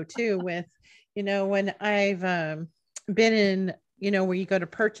that though too. With, when I've been in, where you go to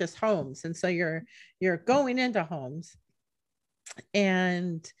purchase homes, and so you're going into homes,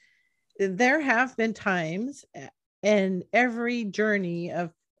 and there have been times in every journey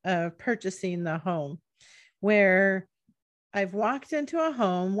of purchasing the home where I've walked into a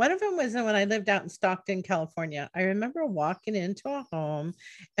home. One of them was when I lived out in Stockton, California. I remember walking into a home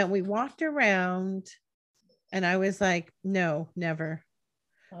and we walked around and I was like, no, never.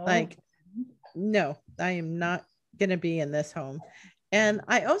 Oh. Like, no, I am not going to be in this home. And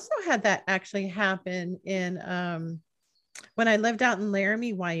I also had that actually happen in, when I lived out in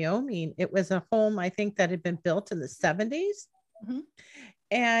Laramie, Wyoming. It was a home, I think, that had been built in the 70s. Mm-hmm.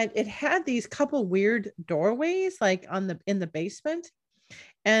 And it had these couple weird doorways like in the basement,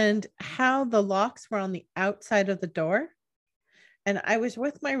 and how the locks were on the outside of the door. And I was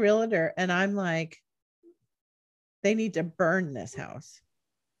with my realtor and I'm like, they need to burn this house.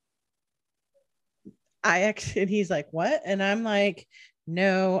 And he's like, what? And I'm like,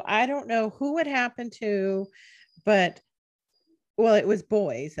 no, I don't know who it happened to, but well, it was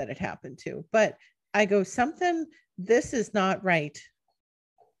boys that it happened to, but I go, this is not right.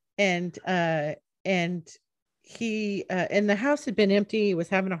 And he and the house had been empty. He was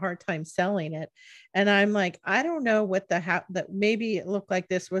having a hard time selling it. And I'm like, I don't know what that maybe it looked like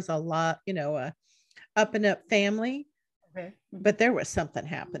this was a lot, a up and up family, okay. But there was something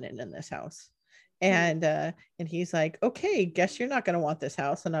happening in this house. And he's like, okay, guess you're not going to want this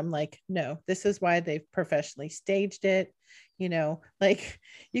house. And I'm like, no, this is why they've professionally staged it. Like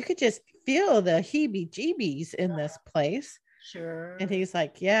you could just feel the heebie-jeebies in this place. Sure. And he's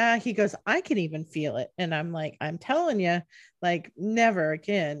like, yeah, he goes, I can even feel it. And I'm like, I'm telling you, like, never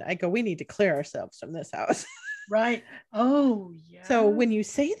again. I go, we need to clear ourselves from this house. Right. Oh, yeah. So when you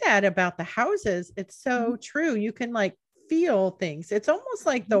say that about the houses, it's so true. You can like feel things. It's almost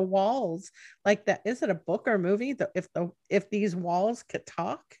like the walls, like that. Is it a book or movie? If these walls could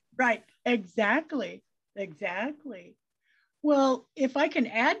talk? Right. Exactly. Well, if I can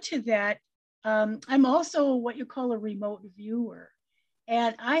add to that, I'm also what you call a remote viewer.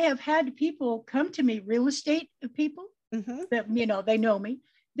 And I have had people come to me, real estate people that, they know me.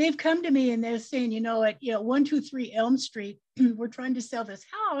 They've come to me and they're saying, at 123 Elm Street, we're trying to sell this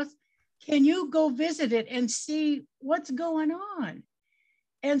house. Can you go visit it and see what's going on?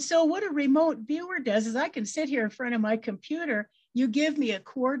 And so what a remote viewer does is I can sit here in front of my computer. You give me a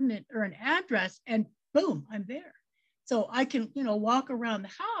coordinate or an address and boom, I'm there. So I can, walk around the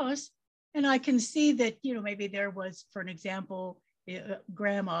house and I can see that, maybe there was, for an example,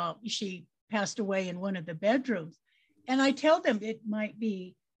 grandma, she passed away in one of the bedrooms. And I tell them it might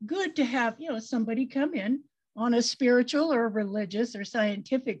be good to have, somebody come in on a spiritual or religious or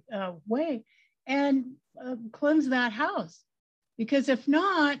scientific way and cleanse that house. Because if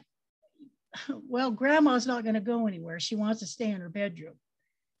not, well, grandma's not going to go anywhere. She wants to stay in her bedroom.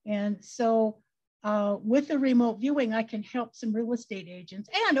 And so with the remote viewing, I can help some real estate agents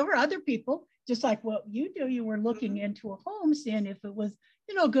or other people, just like what you do. You were looking into a home, seeing if it was,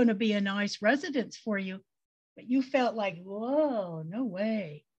 going to be a nice residence for you. but you felt like, whoa, no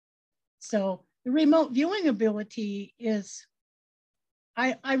way. So the remote viewing ability is,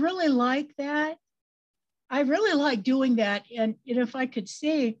 I really like that. I really like doing that. And if I could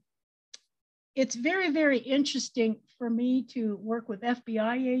say, it's very, very interesting for me to work with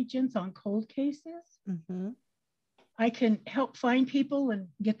FBI agents on cold cases. Mm-hmm. I can help find people and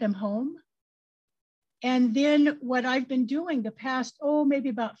get them home. And then what I've been doing the past, maybe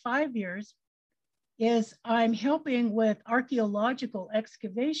about 5 years, is I'm helping with archaeological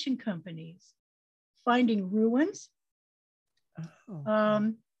excavation companies finding ruins.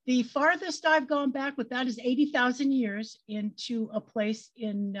 Oh. The farthest I've gone back with that is 80,000 years into a place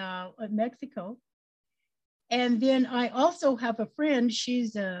in Mexico. And then I also have a friend,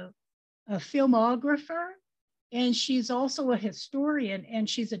 she's a filmographer, and she's also a historian, and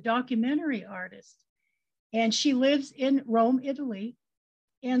she's a documentary artist. And she lives in Rome, Italy.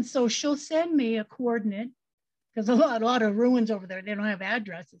 And so she'll send me a coordinate, because a lot of ruins over there, they don't have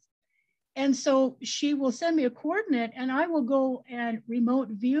addresses. And so she will send me a coordinate, and I will go and remote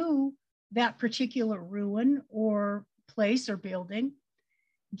view that particular ruin or place or building,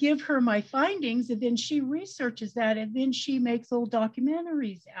 give her my findings, and then she researches that, and then she makes old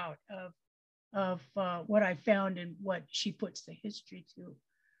documentaries out of what I found and what she puts the history to.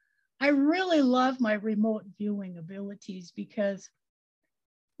 I really love my remote viewing abilities because,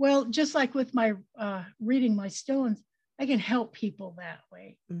 well, just like with my reading my stones, I can help people that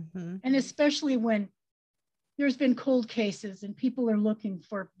way. Mm-hmm. And especially when there's been cold cases and people are looking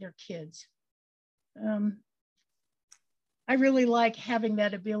for their kids. I really like having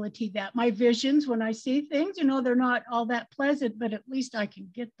that ability, that my visions, when I see things, they're not all that pleasant, but at least I can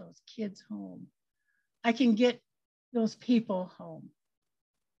get those kids home. I can get those people home.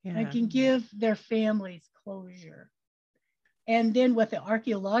 Yeah. I can give their families closure. And then with the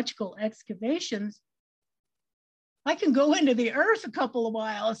archaeological excavations, I can go into the earth a couple of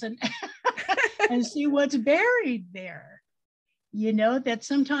miles and and see what's buried there, that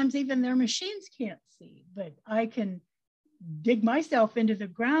sometimes even their machines can't see, but I can dig myself into the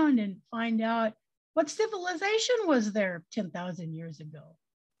ground and find out what civilization was there 10,000 years ago.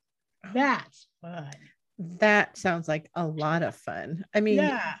 That's fun. That sounds like a lot of fun. I mean,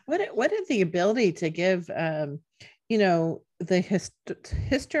 yeah. What is the ability to give, the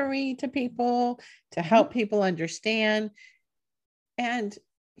history to people, to help people understand, and,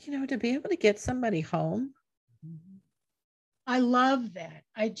 to be able to get somebody home. I love that.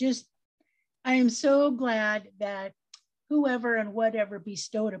 I am so glad that whoever and whatever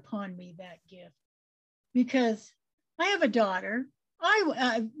bestowed upon me that gift, because I have a daughter,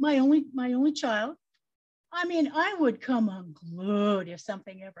 my only child. I mean, I would come unglued if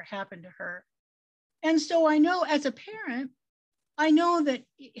something ever happened to her. And so I know as a parent, I know that,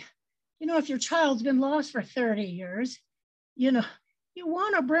 if your child's been lost for 30 years, you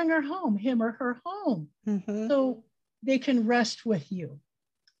want to bring her home, him or her home, so they can rest with you.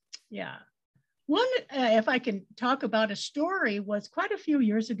 Yeah. One, if I can talk about a story, was quite a few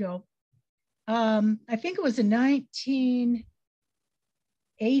years ago. I think it was in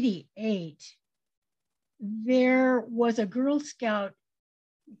 1988. There was a Girl Scout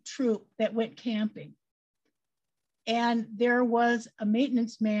troop that went camping. And there was a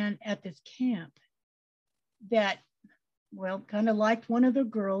maintenance man at this camp that, kind of liked one of the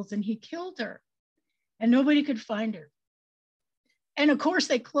girls, and he killed her. And nobody could find her. And of course,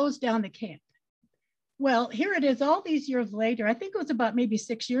 they closed down the camp. Well, here it is all these years later. I think it was about maybe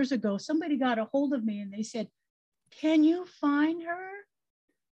 6 years ago. Somebody got a hold of me and they said, "Can you find her?"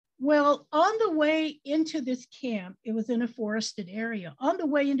 Well, on the way into this camp, it was in a forested area. On the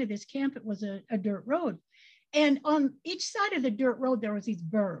way into this camp, it was a dirt road. And on each side of the dirt road, there was these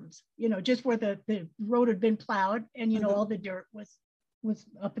berms, just where the road had been plowed, and, all the dirt was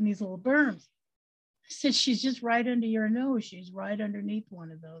up in these little berms. I said, "She's just right under your nose. She's right underneath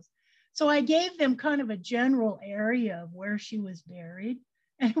one of those." So I gave them kind of a general area of where she was buried,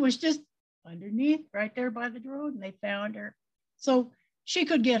 and it was just underneath, right there by the road, and they found her. So she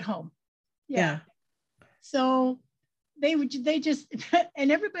could get home. Yeah. So they just,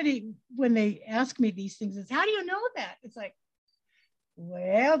 and everybody, when they ask me these things, is, "How do you know that?" It's like,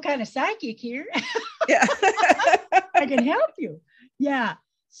 well, kind of psychic here. Yeah. I can help you. Yeah.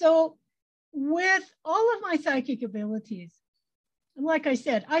 So with all of my psychic abilities, like I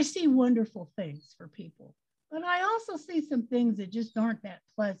said, I see wonderful things for people, but I also see some things that just aren't that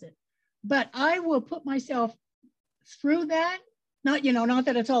pleasant. But I will put myself through that. Not, not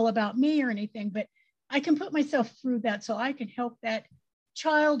that it's all about me or anything, but I can put myself through that so I can help that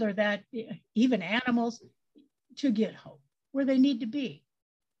child or that even animals to get home where they need to be.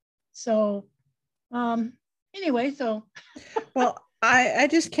 So anyway, so Well, I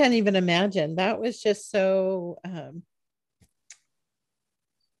just can't even imagine. That was just so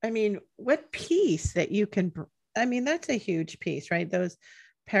I mean, what peace that you can I mean, that's a huge piece, right? Those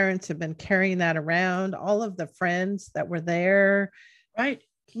parents have been carrying that around, all of the friends that were there, right.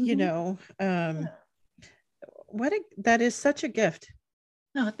 you Hmm. know, Yeah. that is such a gift.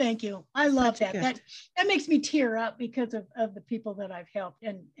 No, thank you. I love Such a that. gift. That makes me tear up because of the people that I've helped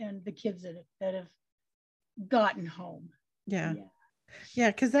and the kids that have gotten home. Yeah. Yeah. Yeah,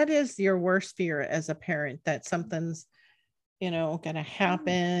 because that is your worst fear as a parent, that something's, gonna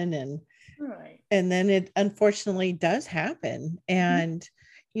happen, Right. and then it unfortunately does happen. Mhm.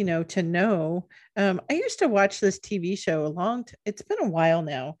 And to know, I used to watch this TV show it's been a while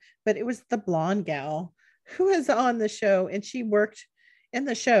now, but it was the blonde gal who was on the show, and she worked in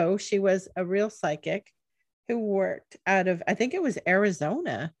the show. She was a real psychic who worked out of, I think it was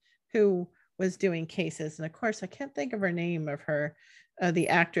Arizona, who was doing cases. And of course I can't think of her name, of her, the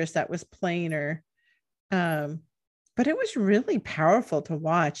actress that was playing her. um but it was really powerful to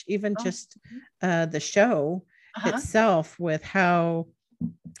watch, even Oh. just the show Uh-huh. itself, with how,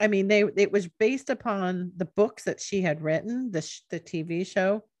 I mean, it was based upon the books that she had written, the TV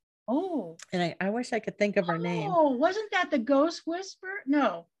show. Oh. And I wish I could think of her name. Oh, wasn't that the Ghost Whisperer?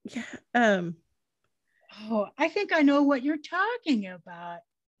 No. Yeah. Oh, I think I know what you're talking about.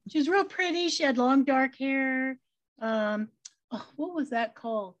 She was real pretty. She had long dark hair. Um, oh, what was that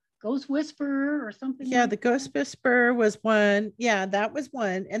called? Ghost Whisperer or something Yeah, like the that? Ghost Whisperer was one. Yeah, that was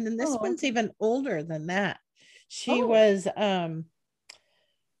one. And then this Oh, one's okay. even older than that. She Oh, was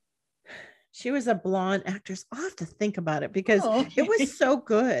she was a blonde actress. I'll have to think about it because oh, it was okay. so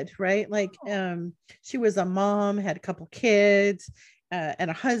good, right? Like, Oh, she was a mom, had a couple kids,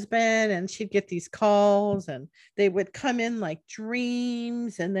 and a husband, and she'd get these calls, and they would come in like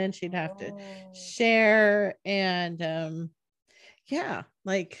dreams, and then she'd have to oh, share. And yeah,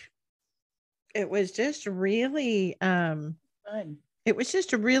 like, it was just really fun. it was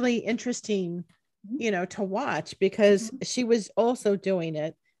just really interesting, Mhm. to watch, because Mhm. she was also doing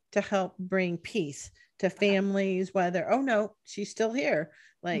it to help bring peace to Uh-huh. families, whether, oh no, she's still here,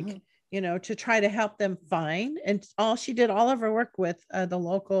 like, Mhm. to try to help them find. And she did all of her work with the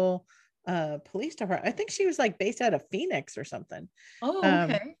local police department. I think she was like based out of Phoenix or something. Oh,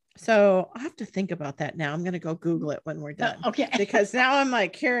 um okay. so I have to think about that. Now I'm going to go Google it when we're done, Okay. because now I'm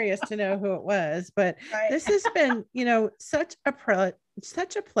like curious to know who it was. But Right. this has been, such a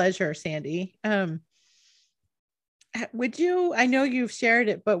pleasure, Sandy. Would you, I know you've shared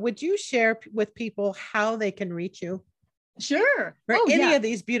it, but would you share with people how they can reach you Sure. for Oh, any yeah. of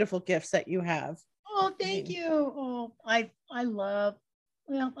these beautiful gifts that you have? Oh, I thank mean, you. Oh, I love,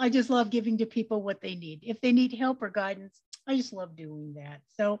 well, I just love giving to people what they need. If they need help or guidance, I just love doing that.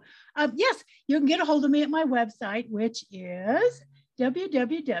 So, yes, you can get a hold of me at my website, which is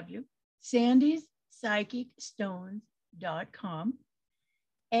www.sandyspsychicstones.com.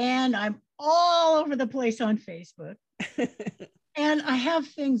 And I'm all over the place on Facebook. And I have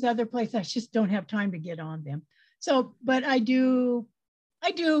things other places. I just don't have time to get on them. So, but I do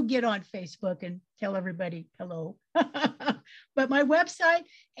get on Facebook and tell everybody hello. But my website,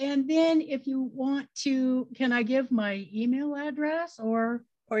 and then if you want to, can I give my email address or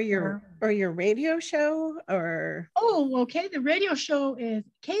your radio show, or oh, okay. The radio show is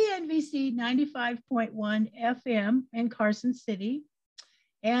KNVC 95.1 FM in Carson City.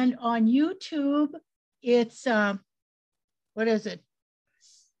 And on YouTube, it's what is it?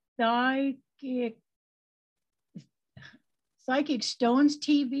 Psychic Psychic Stones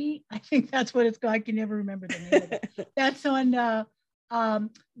TV. I think that's what it's called. I can never remember the name of it. That's on that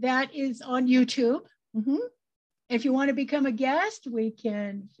is on YouTube. Mhm. If you want to become a guest, we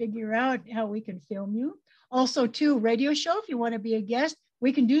can figure out how we can film you. Also, too, radio show. If you want to be a guest,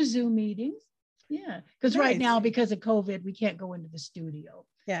 we can do Zoom meetings. Yeah, because right nice. now, because of COVID, we can't go into the studio.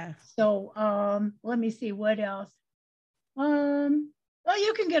 Yeah. So let me see what else. Well,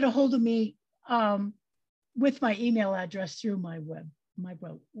 you can get a hold of me with my email address through my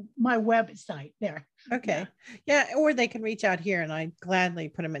website there. Okay. Yeah. Or they can reach out here, and I'd gladly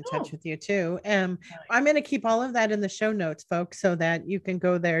put them in touch Oh, with you too. right. I'm going to keep all of that in the show notes, folks, so that you can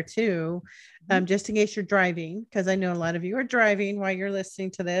go there too, just in case you're driving, because I know a lot of you are driving while you're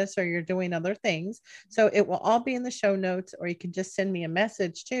listening to this, or you're doing other things. So it will all be in the show notes, or you can just send me a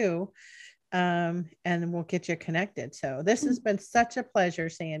message too, and we'll get you connected. So this has been such a pleasure,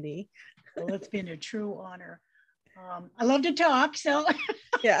 Sandy. Well, it's been a true honor. I love to talk, so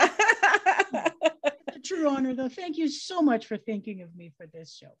Yeah. it's a true honor, though. Thank you so much for thinking of me for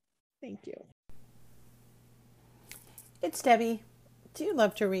this show. Thank you. It's Debbie. Do you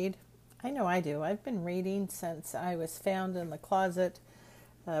love to read? I know I do. I've been reading since I was found in the closet,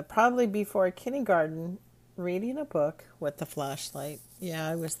 probably before kindergarten, reading a book with the flashlight. Yeah,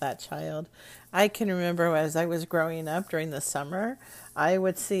 I was that child. I can remember as I was growing up during the summer, I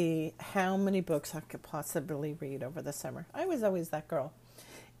would see how many books I could possibly read over the summer. I was always that girl.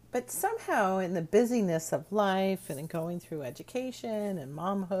 But somehow, in the busyness of life and in going through education and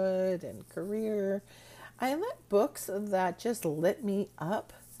momhood and career, I let books that just lit me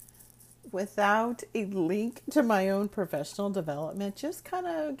up without a link to my own professional development just kind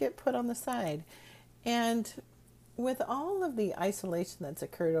of get put on the side. And with all of the isolation that's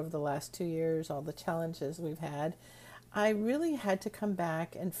occurred over the last 2 years, all the challenges we've had, I really had to come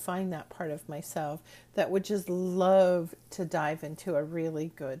back and find that part of myself that would just love to dive into a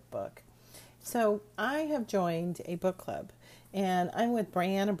really good book. So I have joined a book club, and I'm with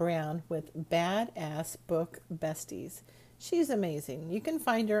Brianna Brown with Badass Book Besties. She's amazing. You can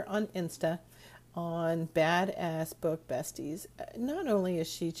find her on Insta on Badass Book Besties. Not only is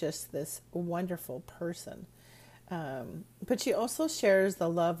she just this wonderful person, but she also shares the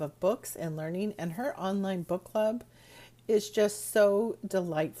love of books and learning, and her online book club is just so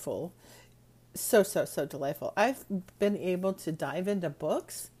delightful. So delightful. I've been able to dive into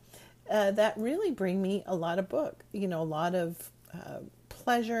books that really bring me a lot of a lot of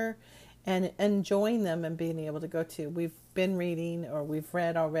pleasure and enjoying them and being able to go to. We've been reading, or we've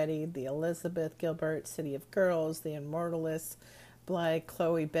read already, the Elizabeth Gilbert City of Girls, The Immortalists by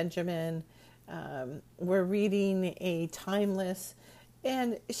Chloe Benjamin. We're reading A Timeless,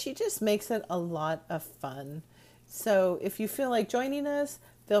 and she just makes it a lot of fun. So if you feel like joining us,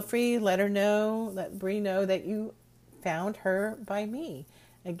 feel free, let Bree know that you found her by me.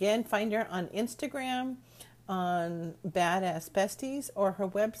 Again, find her on Instagram, on Badass Besties, or her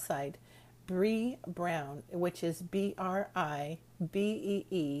website, Bree Brown, which is BRIBEE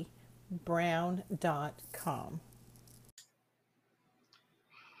Brown.com.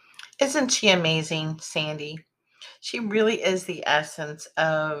 Isn't she amazing, Sandy? She really is the essence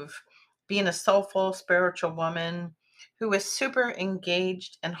of being a soulful, spiritual woman who is super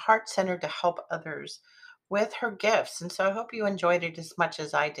engaged and heart-centered to help others with her gifts. And so I hope you enjoyed it as much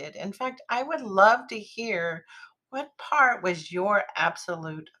as I did. In fact, I would love to hear what part was your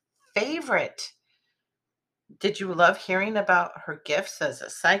absolute favorite. Did you love hearing about her gifts as a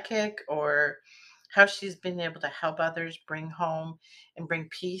psychic, or how she's been able to help others bring home and bring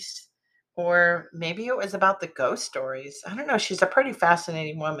peace? Or maybe it was about the ghost stories. I don't know. She's a pretty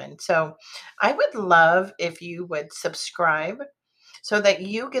fascinating woman. So I would love if you would subscribe so that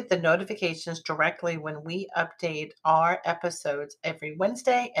you get the notifications directly when we update our episodes every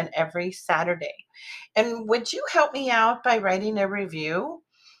Wednesday and every Saturday. And would you help me out by writing a review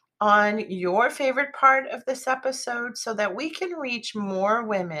on your favorite part of this episode so that we can reach more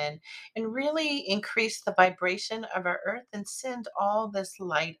women and really increase the vibration of our earth and send all this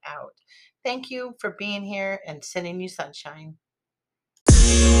light out? Thank you for being here and sending you sunshine.